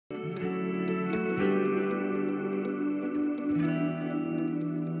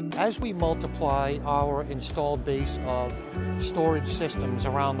as we multiply our installed base of storage systems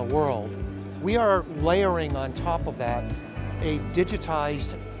around the world, we are layering on top of that a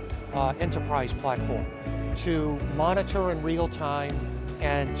digitized enterprise platform to monitor in real time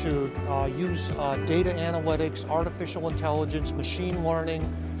and to use data analytics, artificial intelligence, machine learning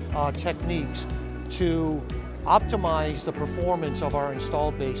techniques to optimize the performance of our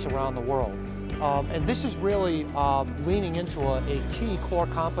installed base around the world. And this is really leaning into a key core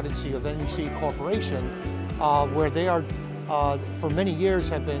competency of NEC Corporation, where they are, for many years,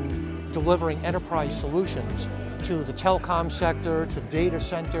 have been delivering enterprise solutions to the telecom sector, to data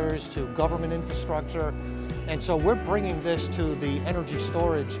centers, to government infrastructure. And so we're bringing this to the energy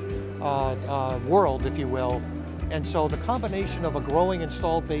storage world, if you will. And so the combination of a growing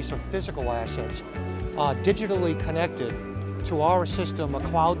installed base of physical assets, digitally connected to our system, a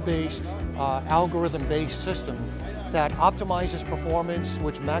cloud-based, algorithm-based system that optimizes performance,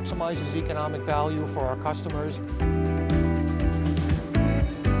 which maximizes economic value for our customers.